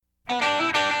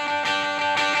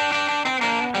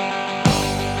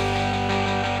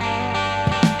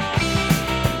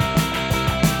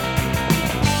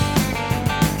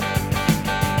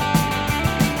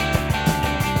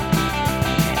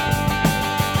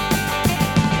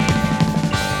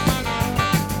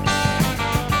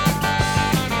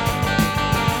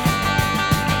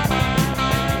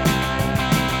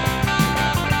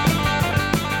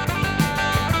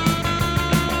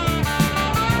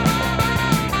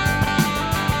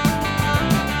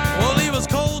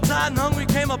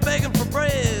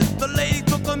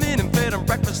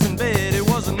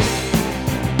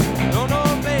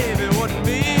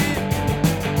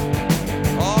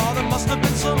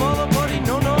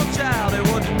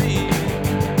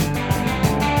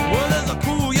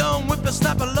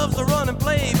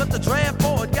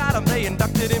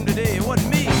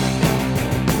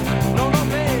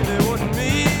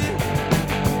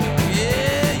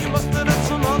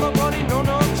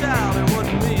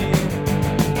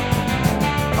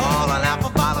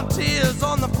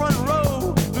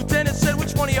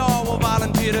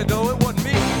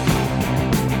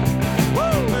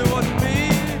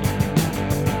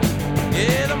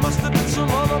some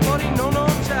other buddy, no, no,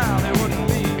 child, it wasn't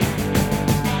me.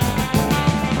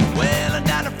 Well, and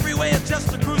down the freeway at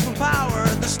just a cruising power,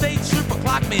 the state trooper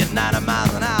clocked me at 90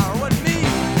 miles an hour. It wasn't me.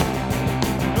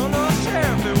 No, no,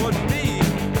 sheriff, it wasn't me.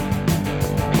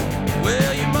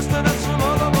 Well, you must have done some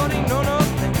other buddy, no, no,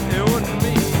 it wasn't me.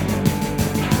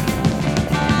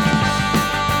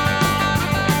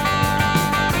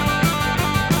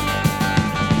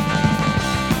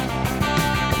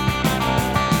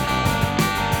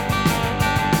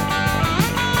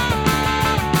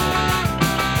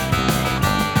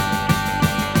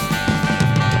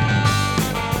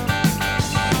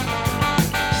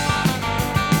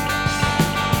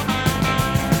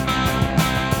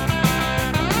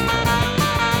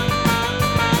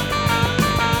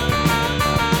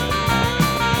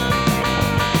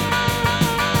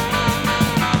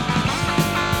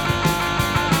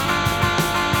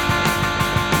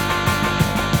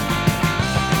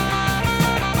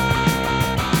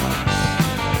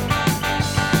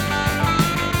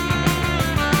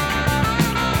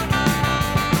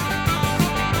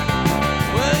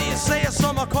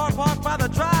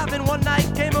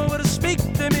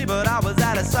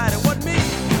 Sight. It wasn't me.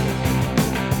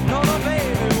 No, no, baby,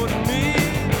 it wasn't me.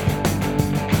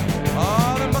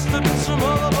 Oh, there must have been some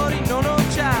other buddy. No, no,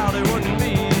 child, it wasn't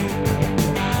me.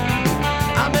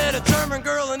 I met a German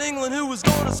girl in England who was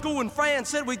going to school in France.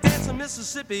 Said we danced in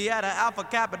Mississippi at an Alpha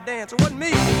Kappa dance. It wasn't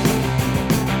me.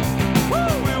 Woo,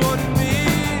 it wasn't me.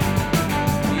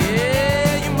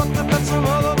 Yeah, you must have been some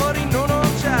other buddy. No, no,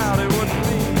 child, it wasn't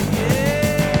me.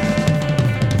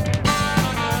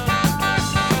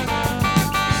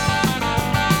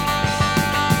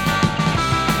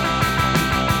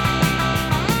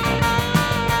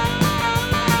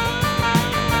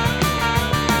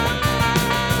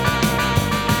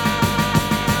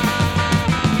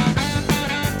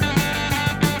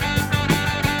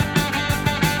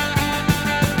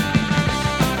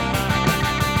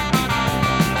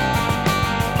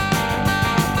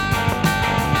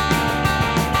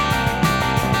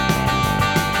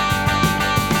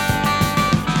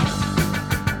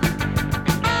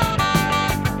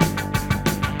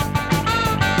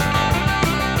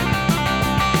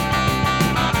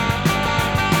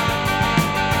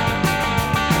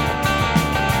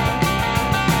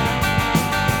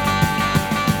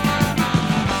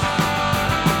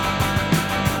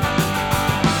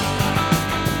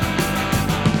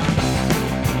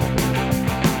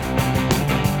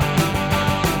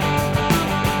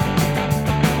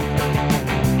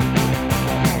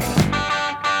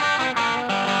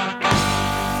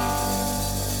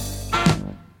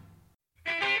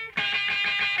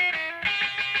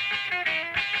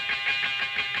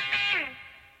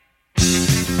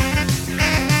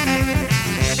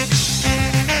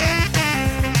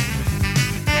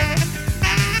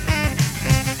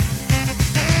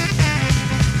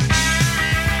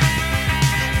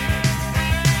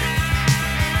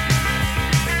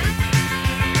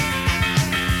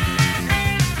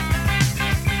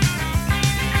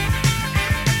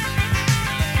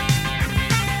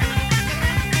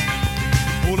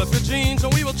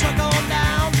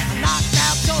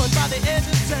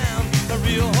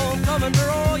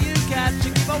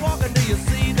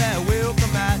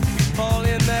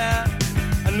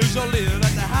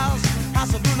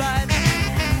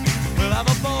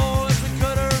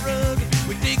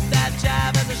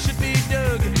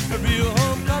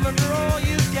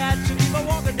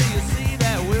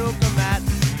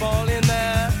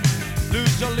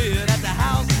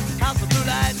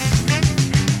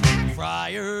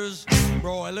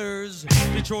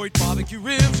 Detroit barbecue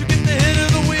ribs, you get the head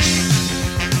of the week.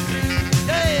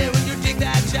 Hey, when you dig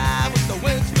that jive with the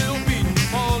wind still beating,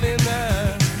 fall in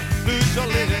there, lose your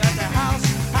lid at the house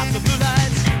of blue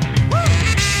lights.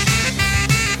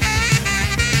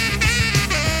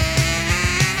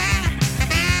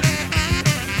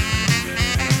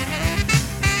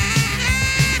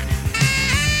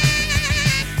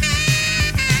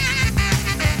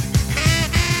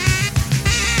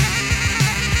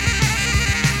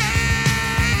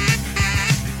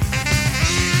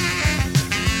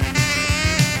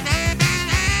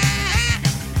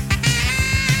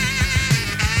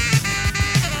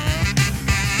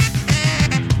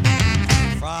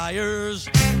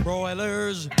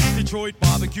 Broilers, Detroit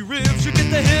barbecue ribs, you get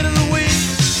the head of the week.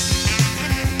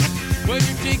 When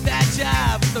you dig that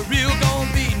jive with the real gone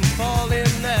beating, fall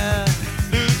in there,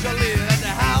 lose your lid at the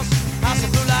house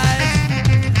of blue lights.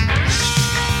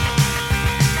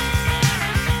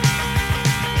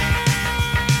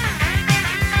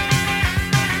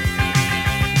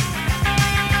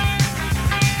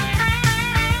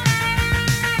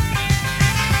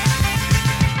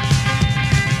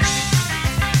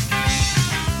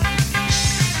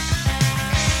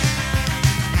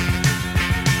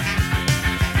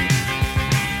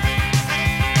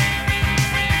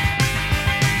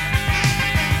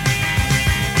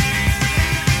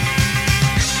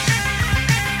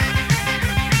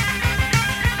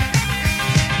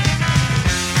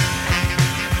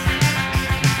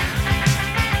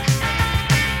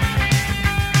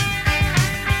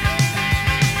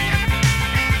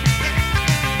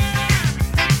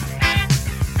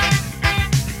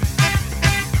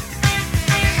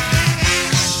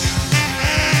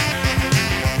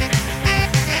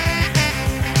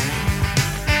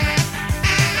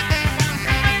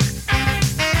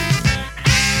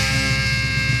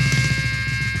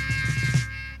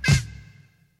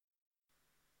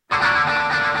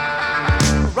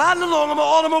 riding along in my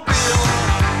automobile,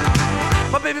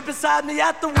 my baby beside me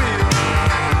at the wheel.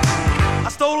 I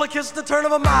stole a kiss at the turn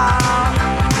of a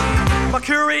mile, my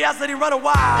curiosity running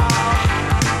wild,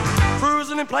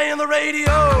 cruising and playing the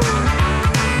radio,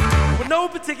 with no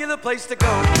particular place to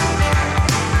go.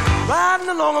 Riding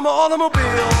along in my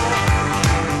automobile,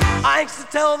 anxious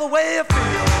to tell the way I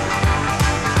feel.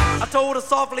 I told her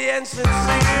softly and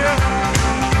sincere,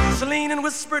 she leaned and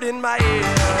whispered in my ear,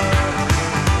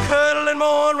 cuddling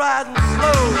more and riding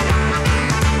slow,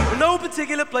 with no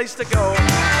particular place to go.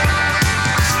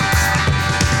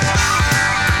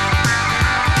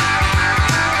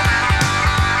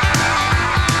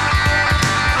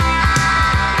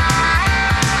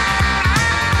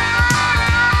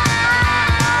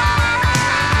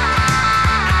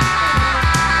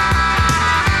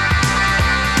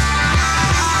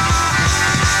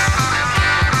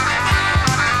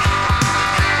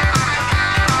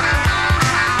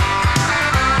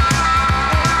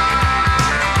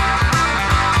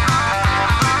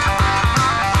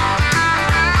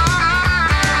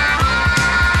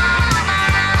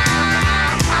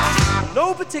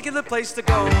 Particular place to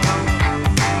go,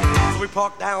 so we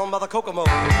parked down by the Kokomo.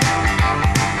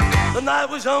 The night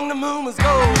was young, the moon was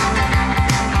gold,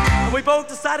 and we both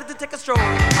decided to take a stroll.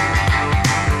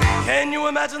 Can you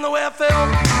imagine the way I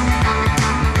felt?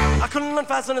 I couldn't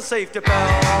unfasten a safety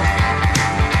belt,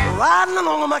 riding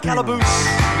along in my calaboose,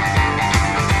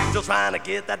 still trying to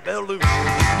get that belt loose.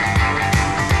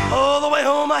 All the way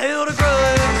home I held a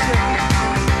grudge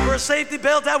for a safety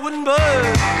belt that wouldn't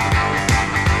budge,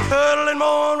 cuddling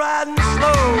more, riding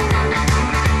slow,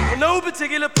 with no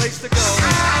particular place to go.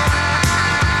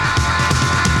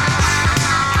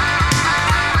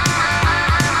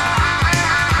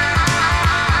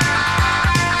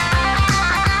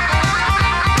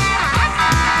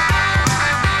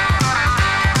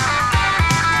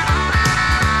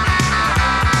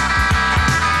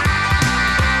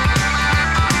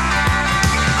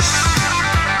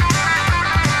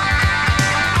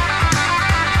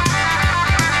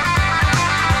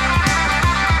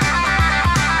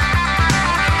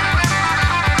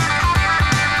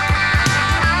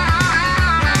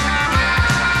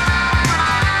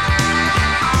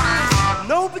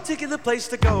 Particular place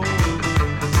to go,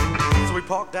 so we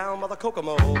parked down by the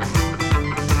Kokomo.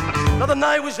 Now the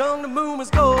night was young, the moon was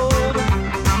gold,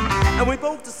 and we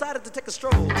both decided to take a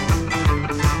stroll.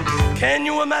 Can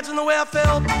you imagine the way I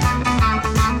felt?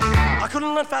 I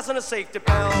couldn't unfasten a safety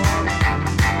belt,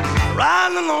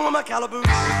 riding along with my calaboose,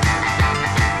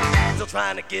 still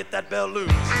trying to get that belt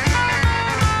loose.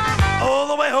 All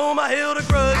the way home I held a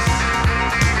grudge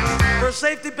for a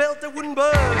safety belt that wouldn't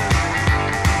budge,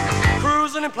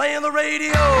 cruising and playing the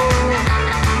radio,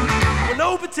 with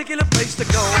no particular place to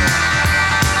go.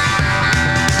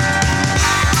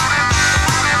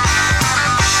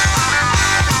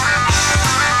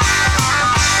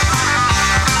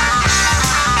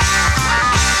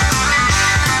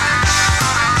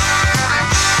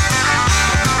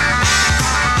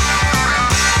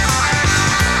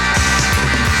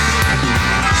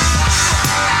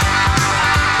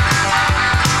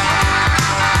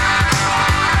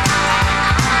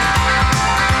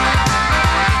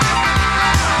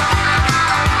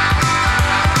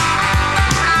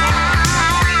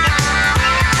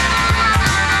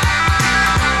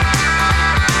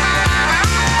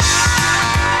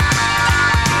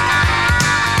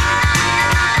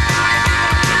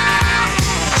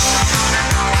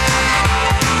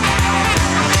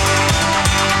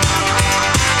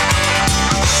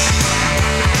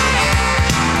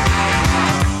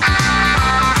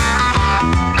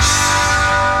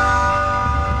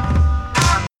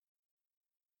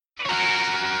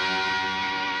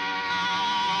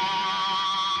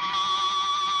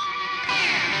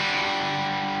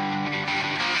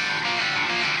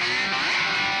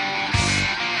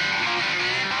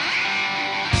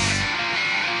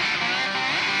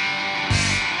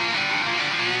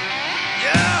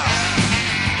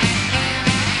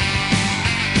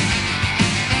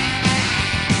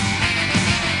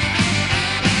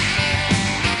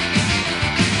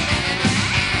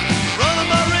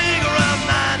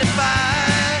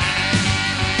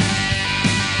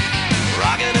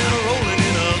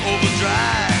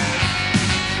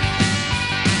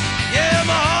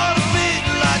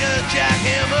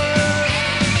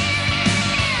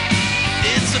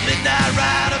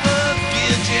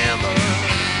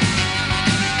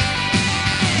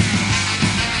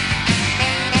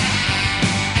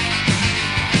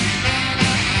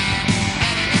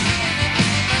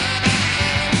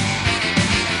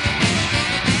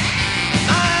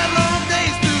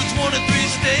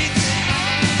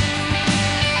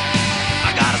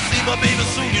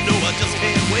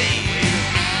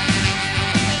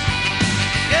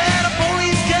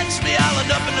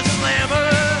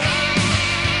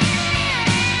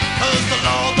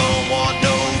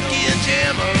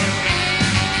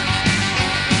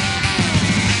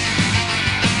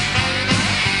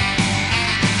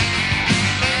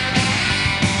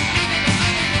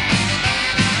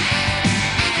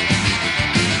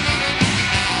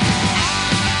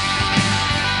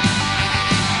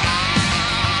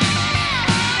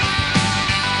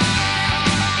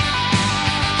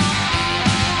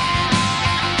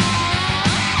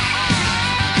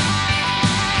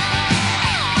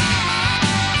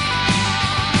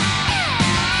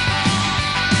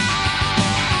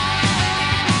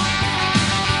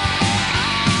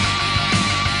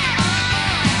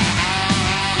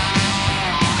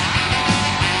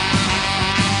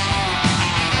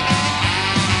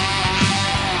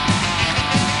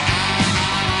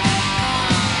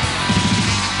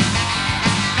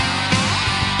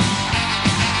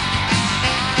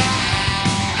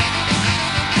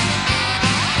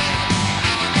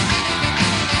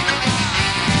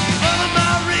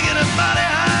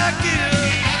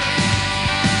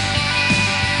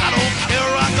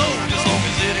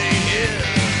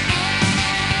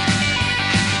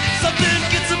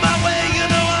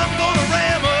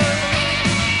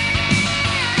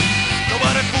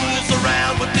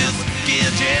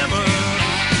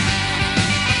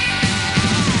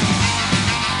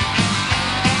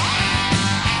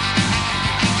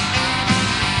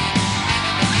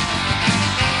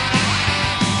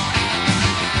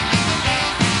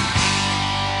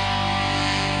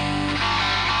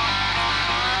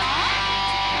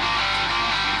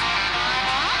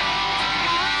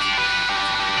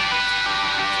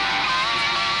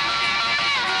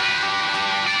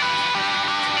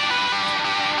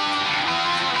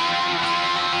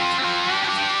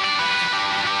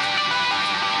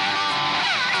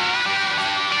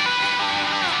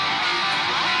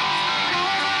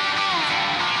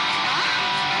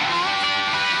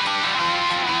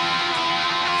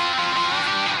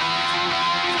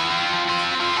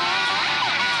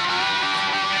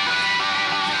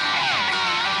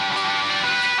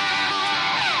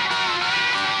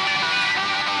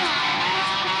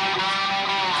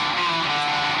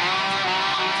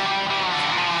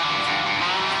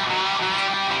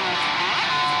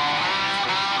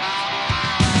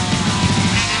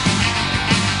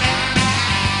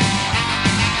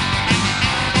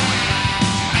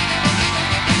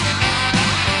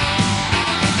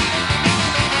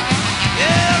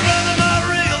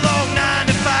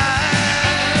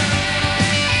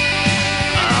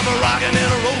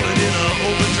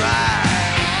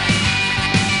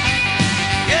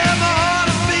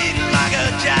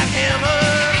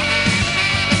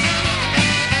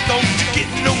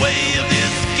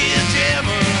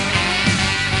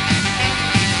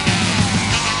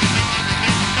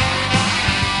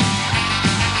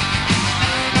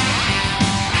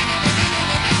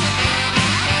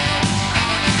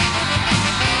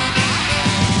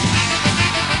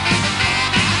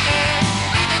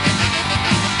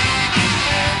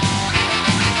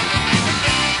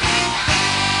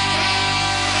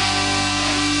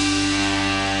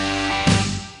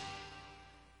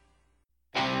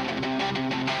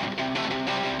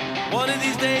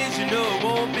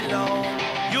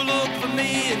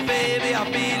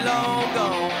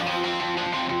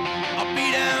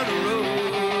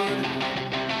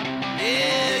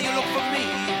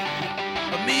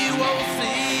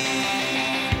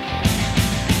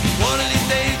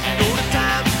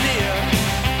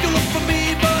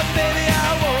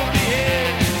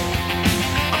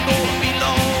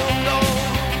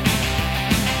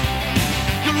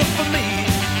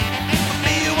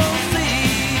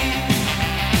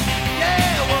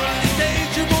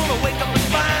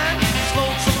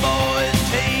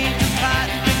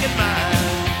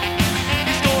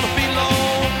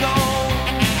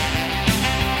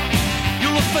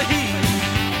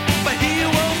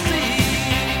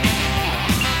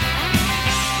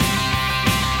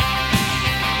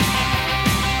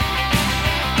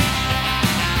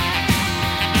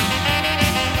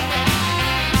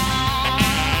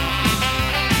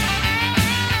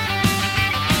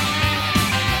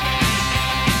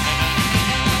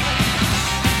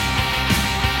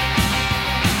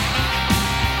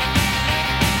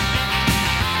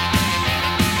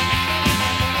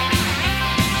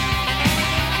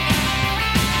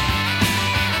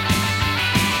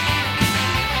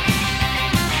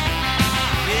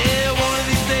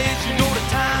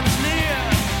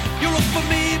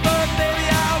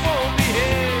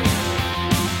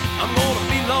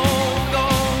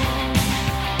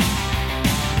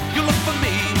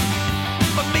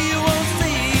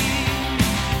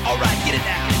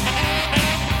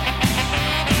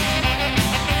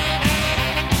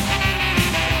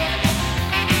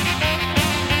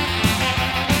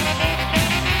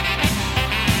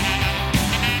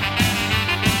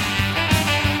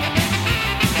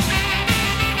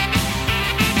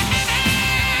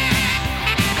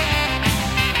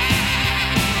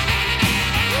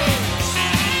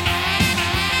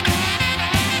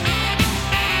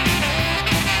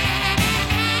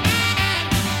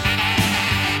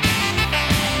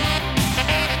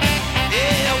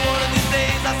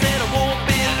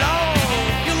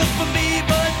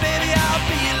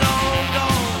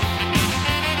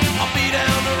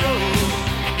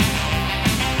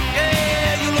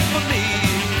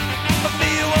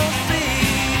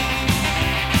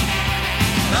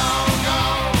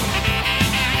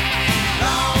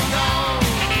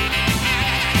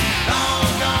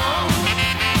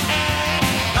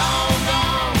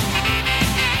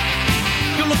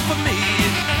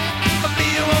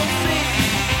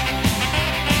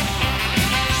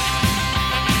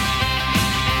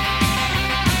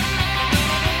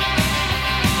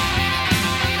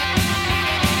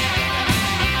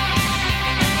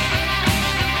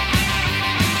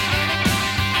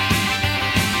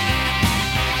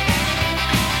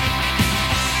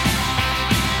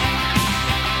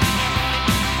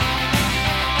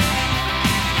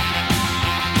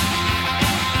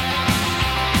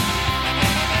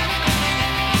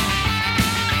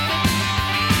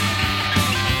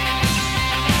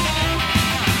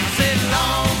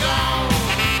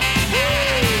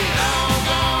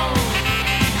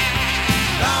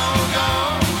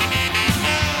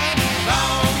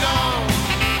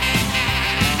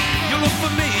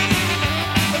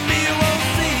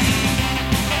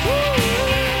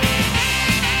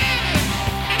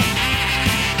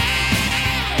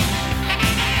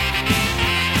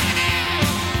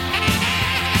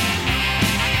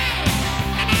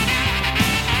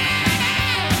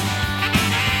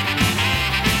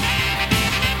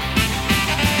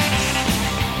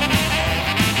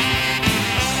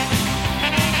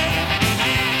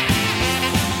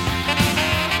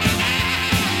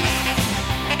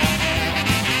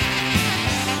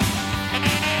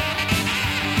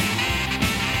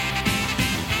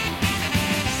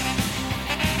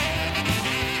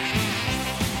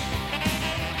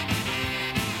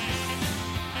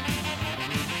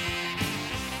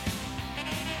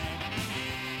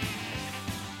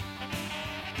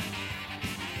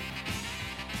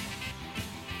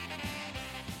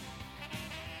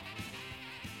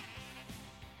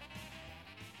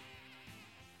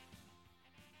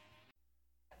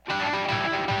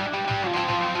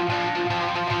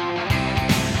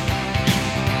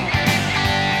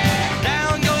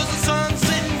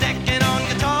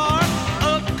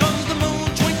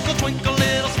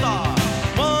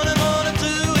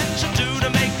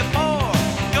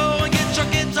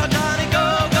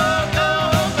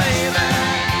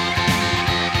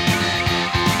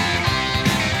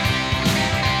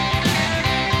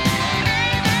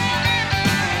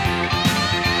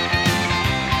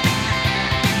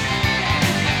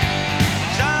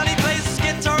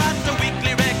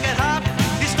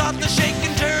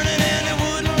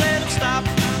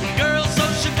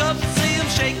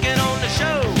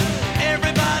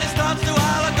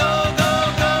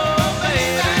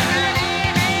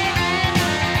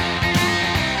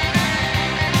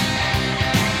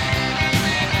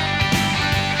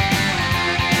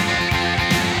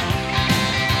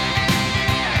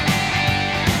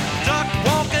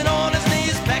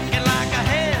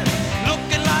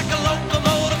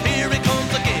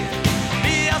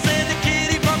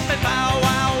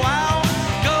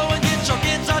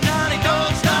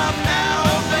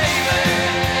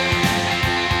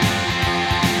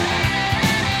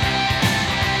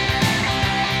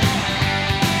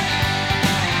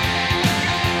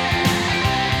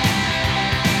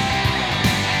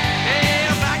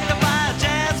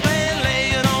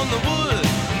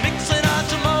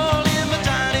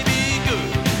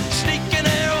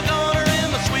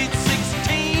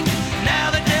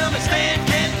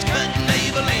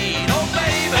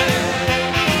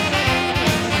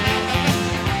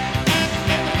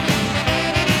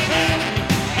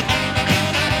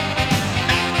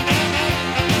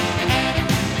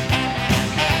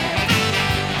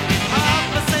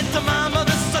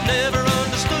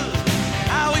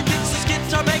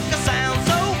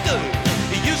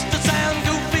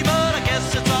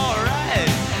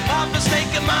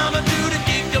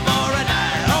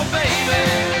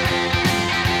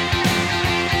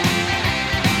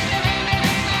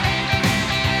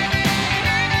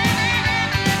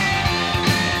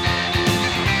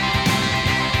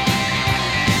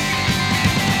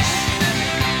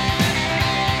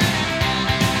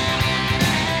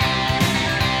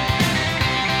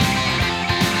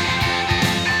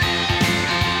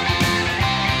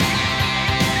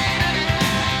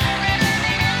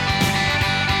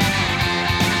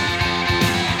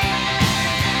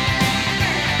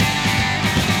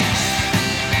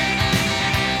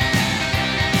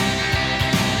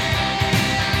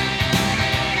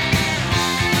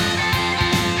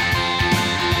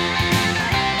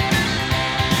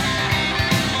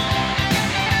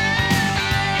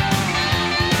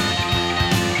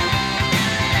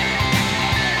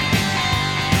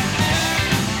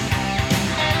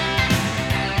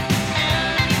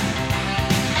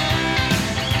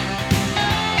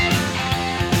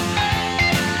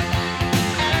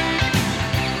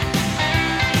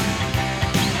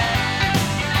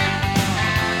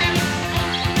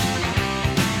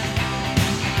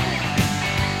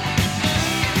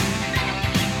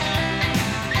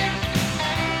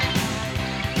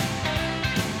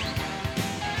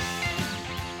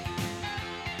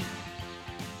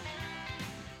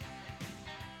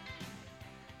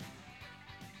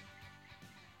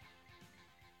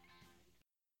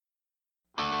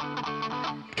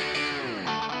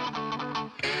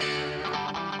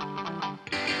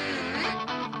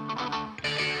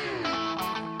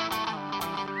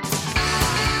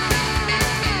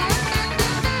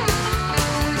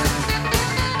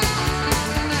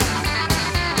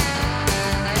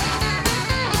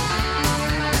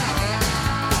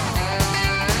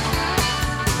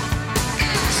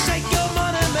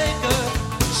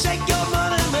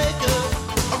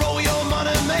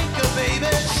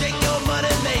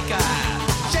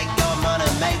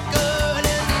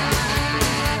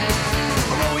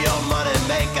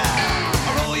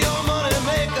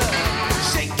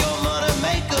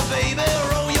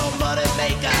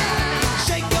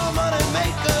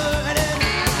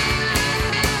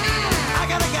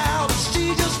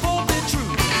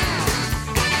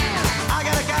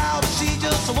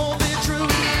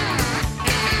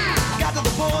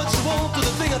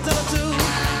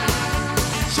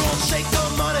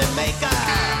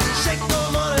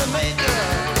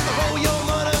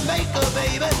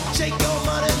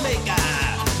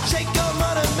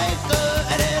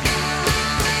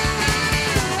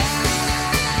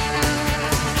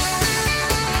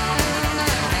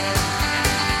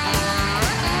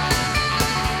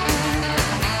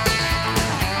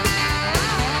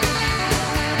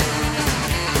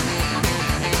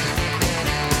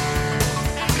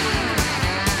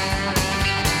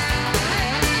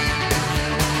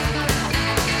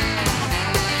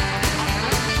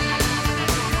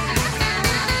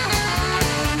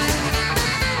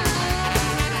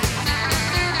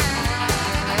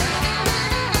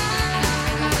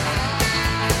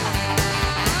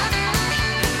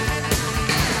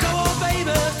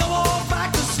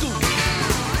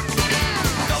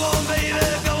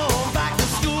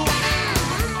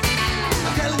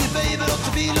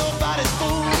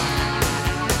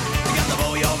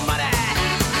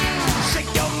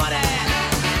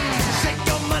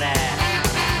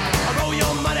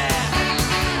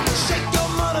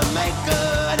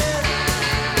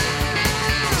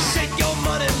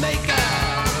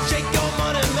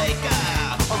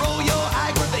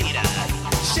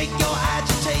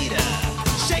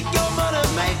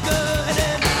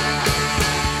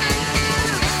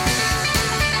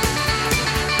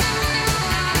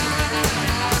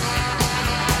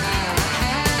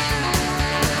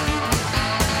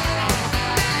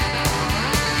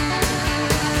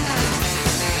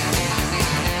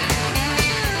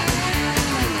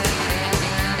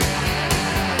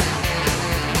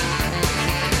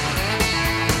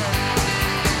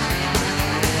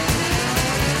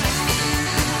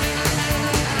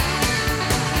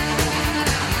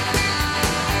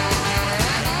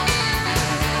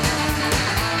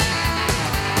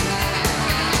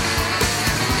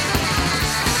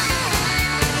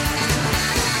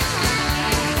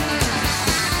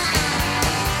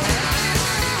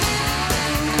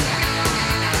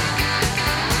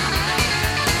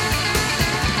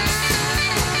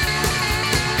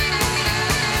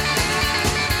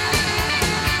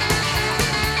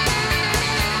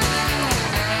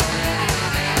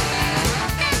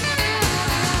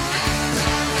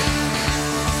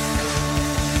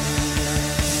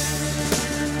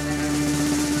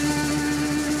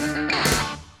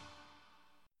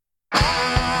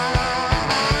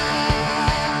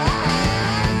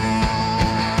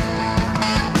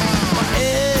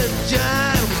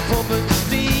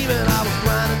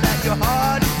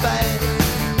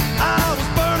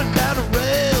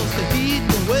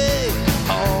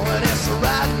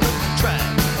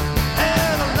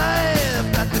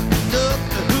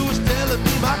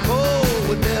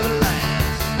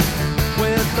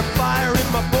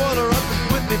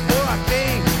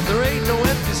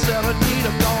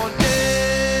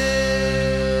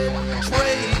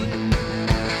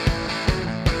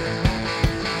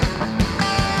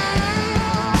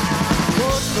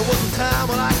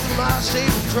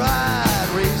 shave and dried,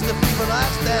 raise the fever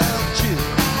lights down, chill.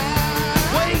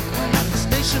 Waiting at the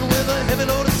station with a heavy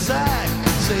loaded sack,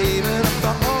 saving up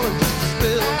the hauling just to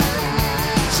spill.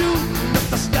 Shooting up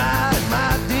the sky at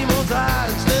my demon's eye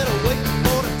instead of waiting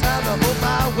for the time to hope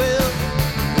I will.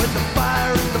 When the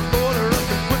fire in the boiler up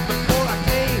and quit before I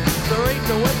came, there ain't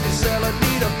no empty cell, I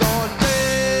need a gone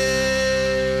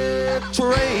dead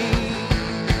train.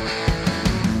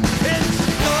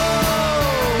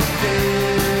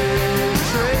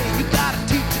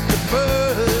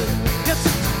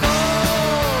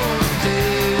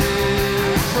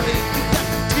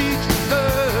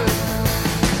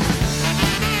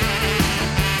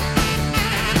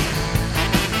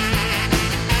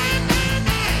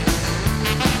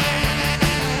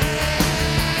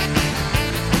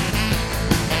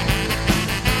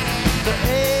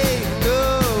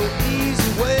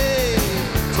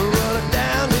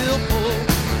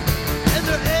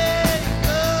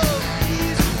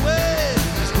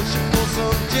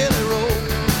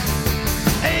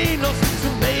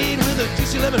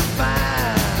 Lemon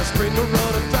fine, a spring will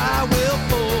run, a dry will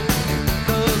full.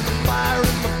 Cause the fire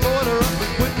in the boiler up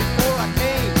and quit before I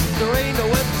came. There ain't no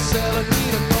empty cell, I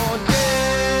need a gone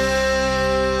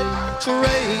dead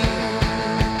train.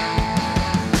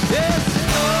 Yes,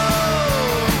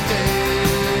 oh,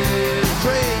 dead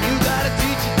train, you gotta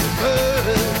teach it to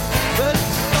burn. But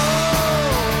it's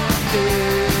oh,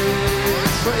 dead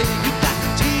train, you got to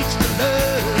teach to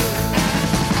learn.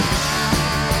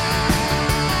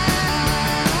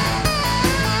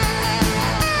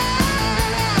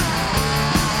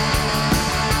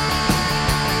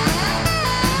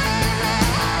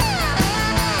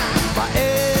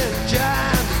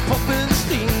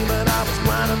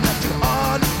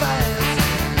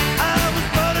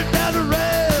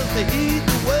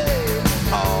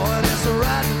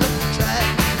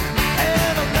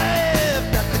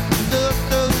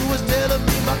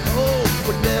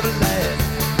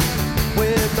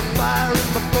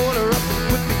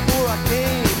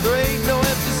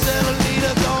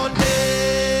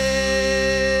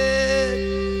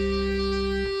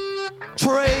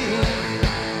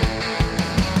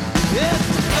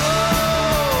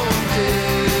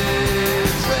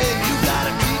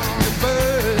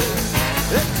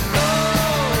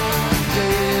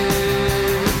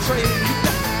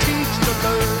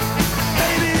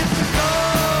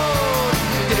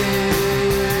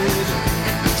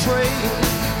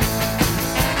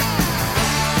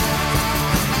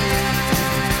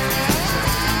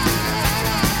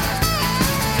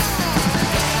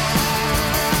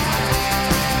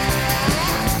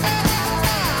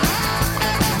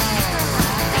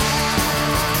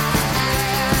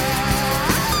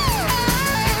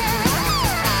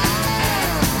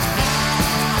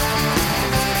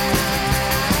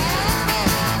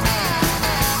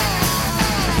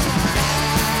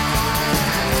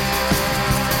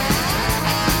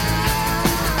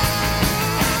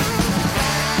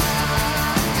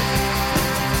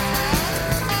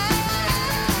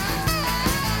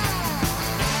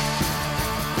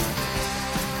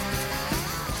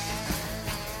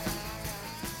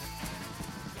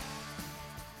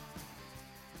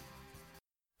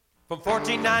 From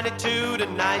 1492 to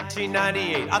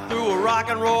 1998, I threw a rock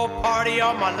and roll party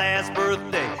on my last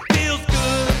birthday. Feels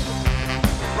good,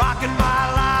 rocking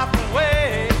my life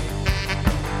away.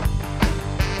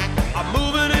 I'm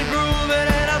moving and grooving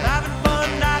and I'm having fun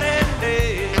night and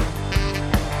day.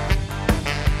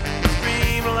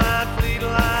 Streamline, fleet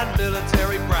line,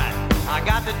 military brat. I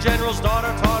got the general's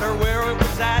daughter, taught her where it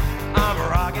was at. I'm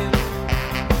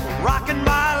rocking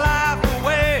my life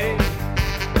away.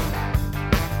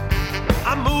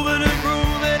 I'm moving and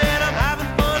grooving and I'm having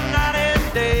fun night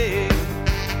and day.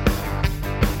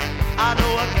 I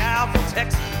know a gal from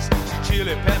Texas, she's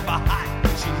chili pepper hot.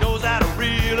 She knows how to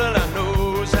reel and I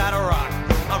knows how to rock.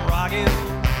 I'm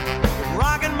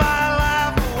rocking my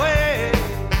life away.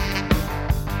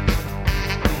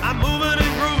 I'm moving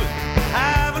and grooving,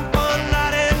 having fun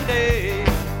night and day.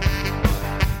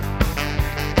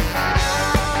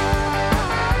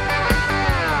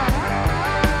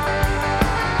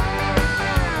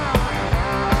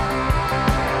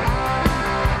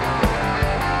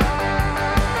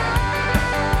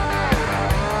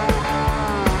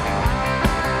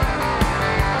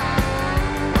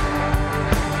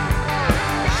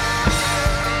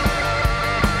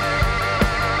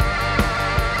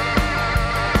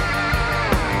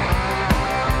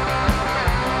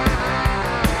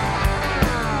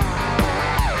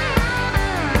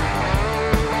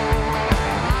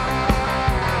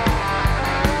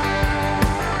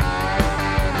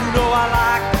 I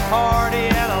like to party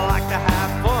and I like to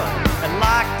have fun and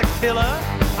like to kill her.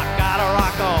 I got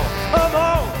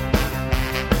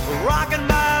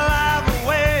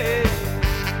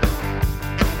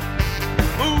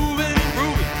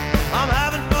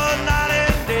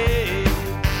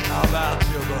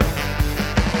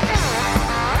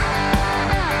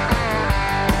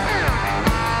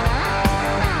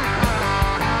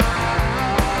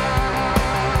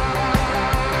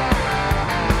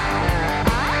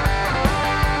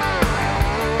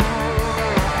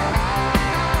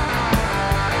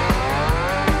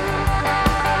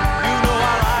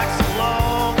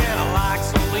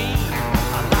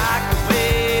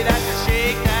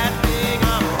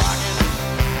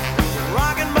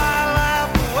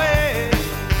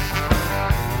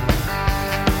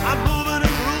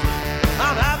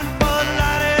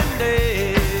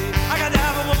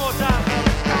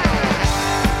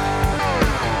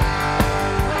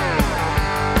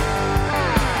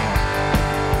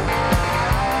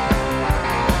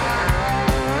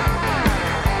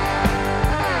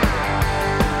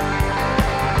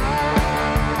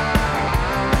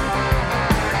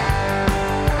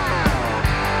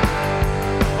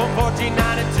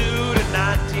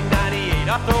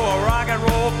I throw a rock and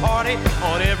roll party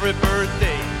on every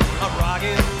birthday. I'm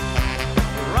rocking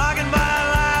my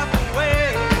life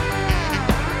away.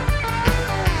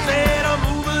 Said I'm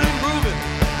moving and grooving,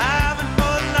 having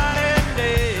fun night and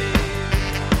day.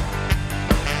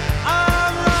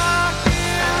 I'm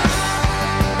rocking,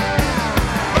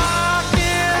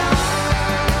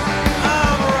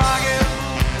 I'm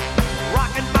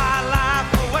rocking my life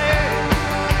away.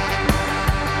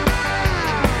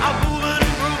 I'm moving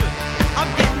and grooving, I'm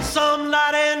getting some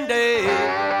night and day.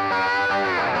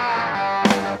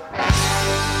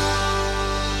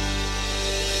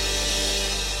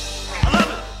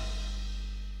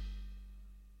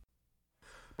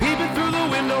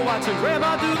 Watching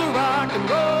Grandma do the rock and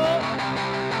roll.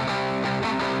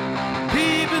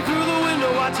 Peeping through the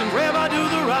window, watching Grandma do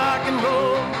the rock and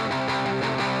roll.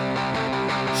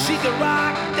 She could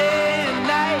rock day and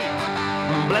night,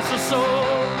 bless her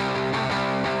soul.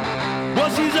 Well,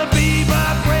 she's a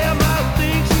bebop